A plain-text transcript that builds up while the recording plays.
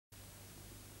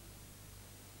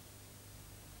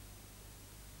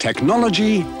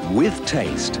Technology with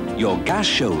taste. Your Gas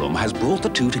Showroom has brought the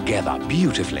two together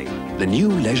beautifully. The new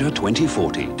Leisure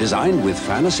 2040, designed with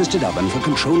fan-assisted oven for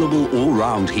controllable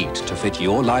all-round heat to fit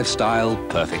your lifestyle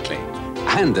perfectly.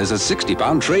 And there's a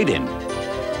 £60 trade-in.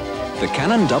 The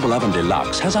Canon Double Oven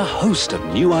Deluxe has a host of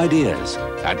new ideas,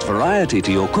 adds variety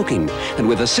to your cooking, and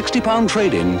with a £60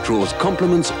 trade-in draws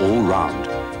compliments all round.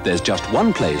 There's just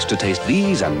one place to taste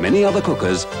these and many other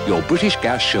cookers, your British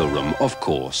Gas Showroom, of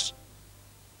course.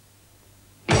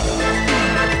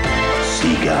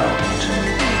 Seek out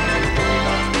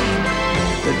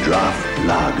the draft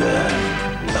lager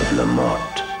of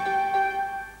Lamot.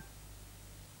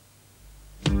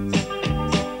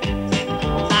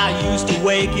 I used to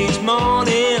wake each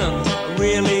morning,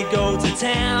 really go to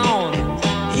town,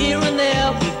 here and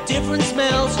there with different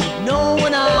smells, know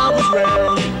when I was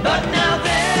round. But now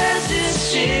there's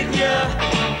Insignia,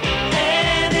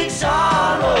 and it's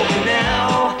all over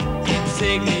now.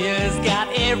 Insignia's got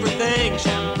everything,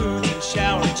 shampoo and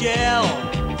shower gel,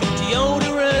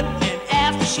 deodorant and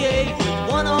aftershave with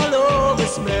one all-over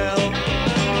smell.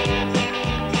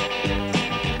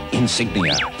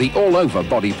 Insignia, the all-over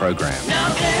body program. Now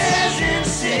there's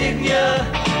Insignia,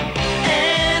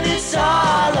 and it's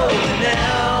all over now.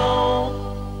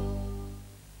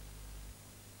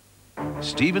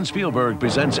 Steven Spielberg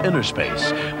presents Inner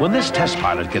Space, when this test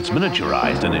pilot gets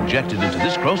miniaturized and injected into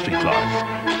this grocery cloth.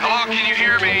 Hello, can you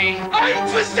hear me? I'm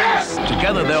possessed!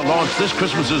 Together they'll launch this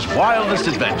Christmas's wildest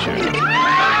adventure.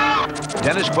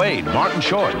 Dennis Quaid, Martin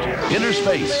Short, Inner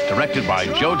Space, directed by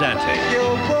Joe Dante.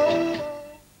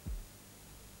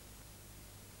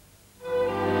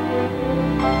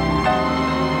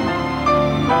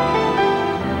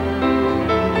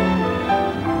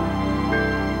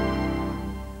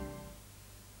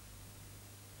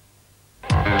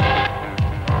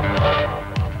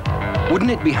 Wouldn't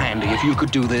it be handy if you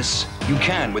could do this? You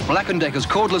can with Black & Decker's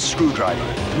cordless screwdriver.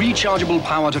 Rechargeable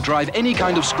power to drive any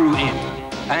kind of screw in,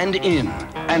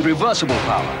 and reversible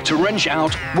power to wrench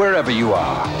out wherever you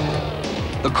are.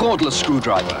 The cordless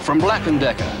screwdriver from Black &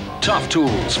 Decker. Tough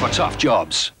tools for tough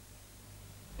jobs.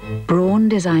 Braun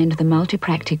designed the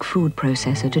multi-practic food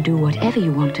processor to do whatever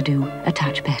you want to do a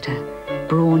touch better.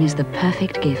 Braun is the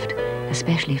perfect gift,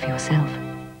 especially for yourself.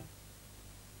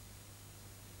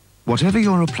 Whatever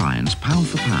your appliance, pound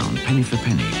for pound, penny for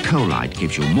penny, Coalite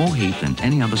gives you more heat than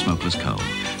any other smokeless coal.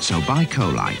 So buy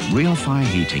Coalite, real fire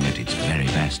heating at its very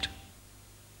best.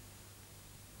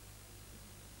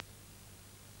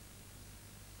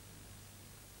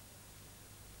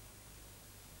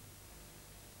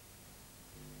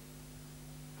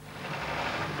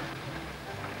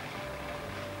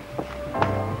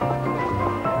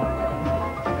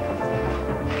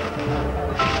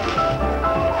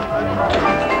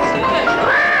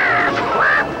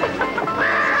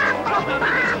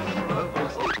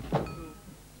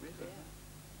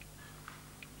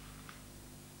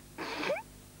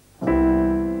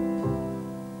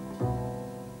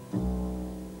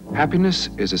 Happiness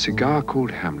is a cigar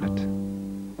called Hamlet,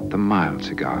 the mild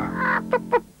cigar.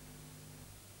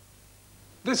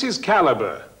 This is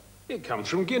Kaliber. It comes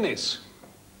from Guinness.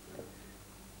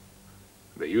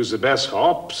 They use the best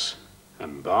hops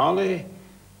and barley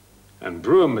and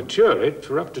brew and mature it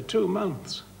for up to 2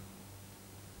 months.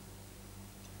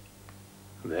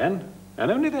 Then,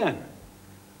 and only then,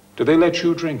 do they let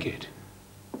you drink it.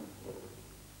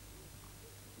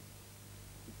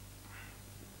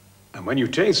 And when you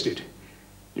taste it,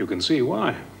 you can see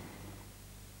why.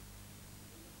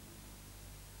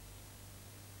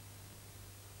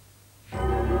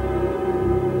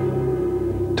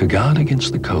 To guard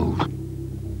against the cold,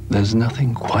 there's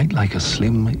nothing quite like a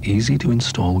slim,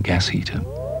 easy-to-install gas heater.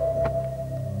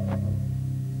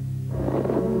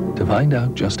 To find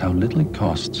out just how little it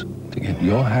costs to get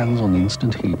your hands on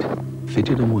instant heat,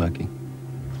 fitted and working,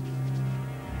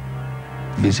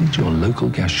 visit your local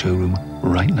gas showroom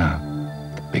right now,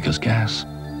 because gas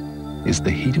is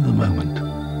the heat of the moment.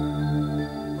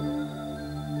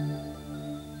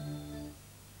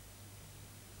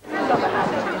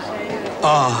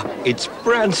 Ah, it's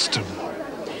Branston.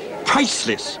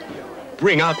 Priceless.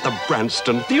 Bring out the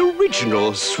Branston, the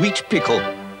original sweet pickle.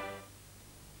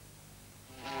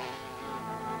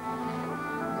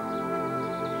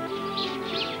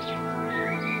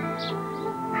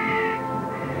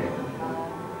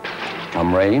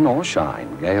 Come rain or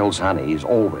shine, Gale's honey is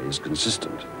always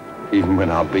consistent, even when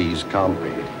our bees can't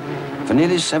be. For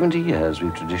nearly 70 years,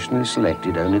 we've traditionally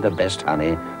selected only the best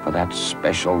honey for that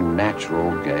special,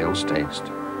 natural Gale's taste.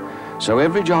 So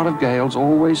every jar of Gale's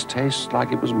always tastes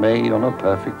like it was made on a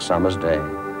perfect summer's day.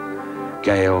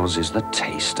 Gale's is the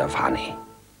taste of honey.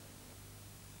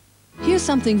 Here's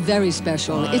something very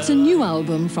special. It's a new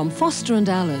album from Foster &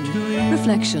 Allen,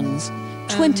 Reflections.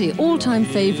 20 all-time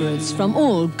favourites from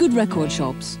all good record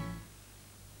shops.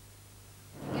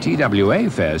 TWA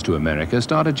fares to America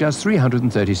start at just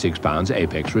 £336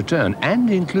 Apex return and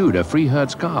include a free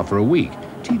Hertz car for a week.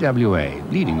 TWA,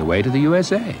 leading the way to the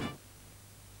USA.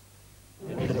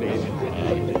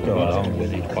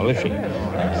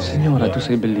 Signora, tu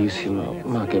sei bellissima,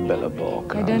 ma che bella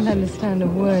bocca. I don't understand a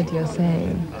word you're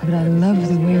saying, but I love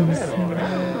the way you sing.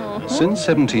 Since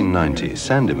 1790,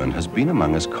 Sandeman has been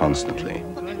among us constantly,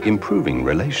 improving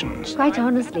relations. Quite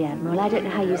honestly, Admiral, I don't know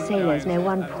how you sailors know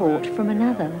one port from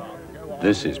another.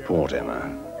 This is port,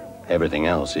 Emma. Everything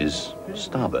else is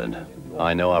starboard.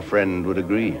 I know our friend would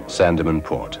agree. Sandeman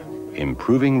Port,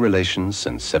 improving relations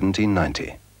since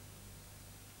 1790.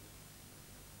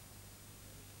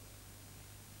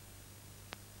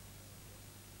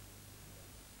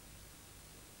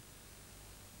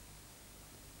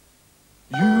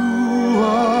 You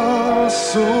are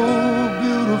so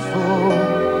beautiful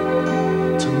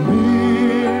to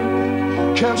me.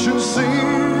 Can't you see?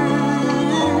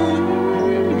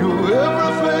 You're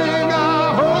everything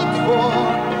I hope for,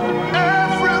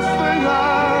 everything I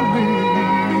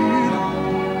need.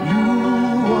 You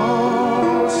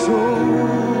are so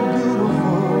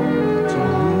beautiful to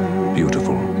me.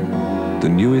 Beautiful. The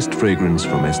newest fragrance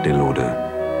from Estee Lauder.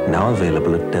 Now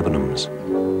available at Debenhams.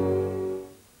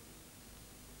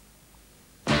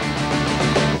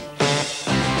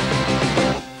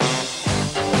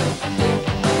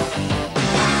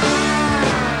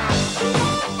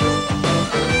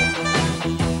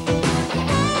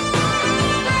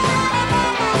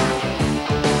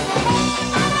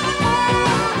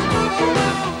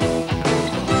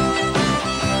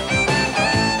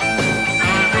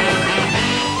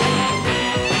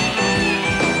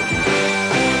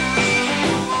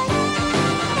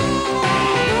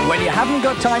 Haven't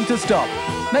got time to stop.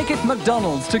 Make it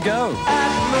McDonald's to go. At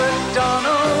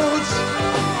McDonald's,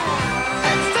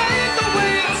 let's take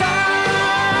away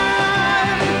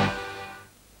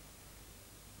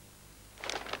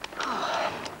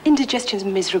time. Indigestion's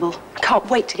miserable. I can't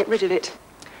wait to get rid of it.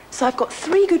 So I've got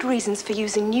 3 good reasons for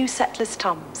using new Settlers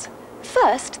Tums.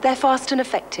 First, they're fast and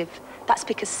effective. That's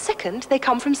because second, they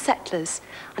come from Settlers.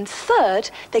 And third,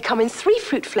 they come in 3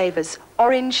 fruit flavours,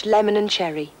 orange, lemon and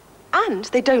cherry. And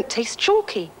they don't taste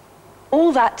chalky.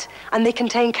 All that, and they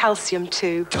contain calcium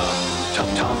too.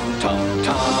 Tums.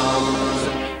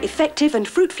 Effective and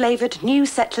fruit-flavoured new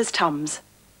Settlers Tums.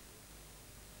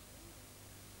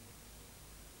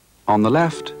 On the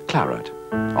left, claret.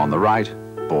 On the right,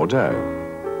 Bordeaux.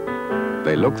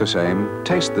 They look the same,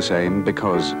 taste the same,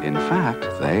 because, in fact,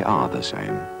 they are the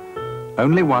same.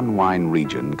 Only one wine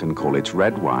region can call its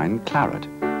red wine claret.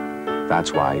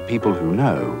 That's why people who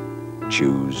know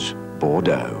choose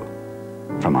Bordeaux,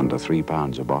 from under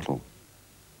 £3 a bottle.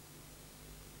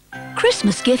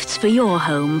 Christmas gifts for your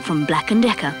home from Black &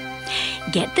 Decker.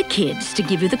 Get the kids to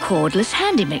give you the cordless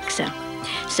handy mixer,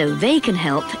 so they can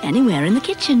help anywhere in the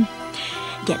kitchen.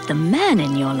 Get the man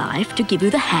in your life to give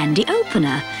you the handy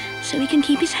opener, so he can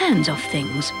keep his hands off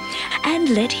things. And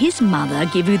let his mother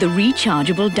give you the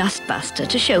rechargeable dustbuster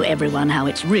to show everyone how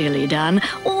it's really done,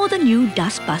 or the new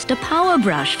Dustbuster Power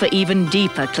Brush for even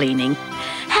deeper cleaning.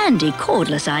 Handy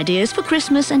cordless ideas for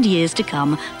Christmas and years to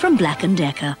come from Black &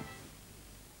 Decker.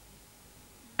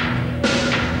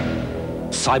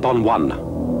 Cybon 1.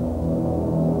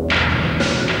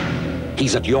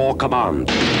 He's at your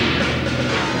command.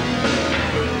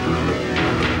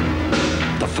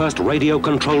 The first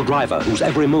radio-controlled driver whose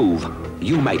every move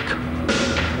you make.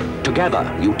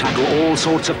 Together, you tackle all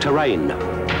sorts of terrain,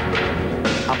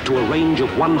 up to a range of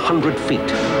 100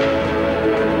 feet.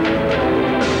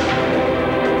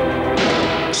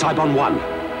 Cybon 1,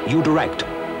 you direct,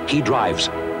 he drives.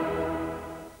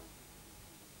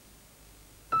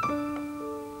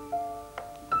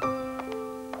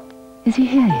 Is he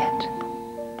here yet?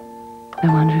 I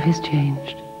wonder if he's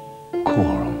changed.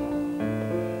 Quorum.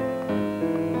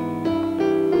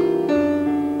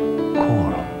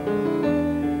 Quorum.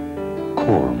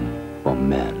 Quorum for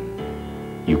men.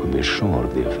 You can be sure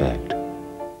of the effect.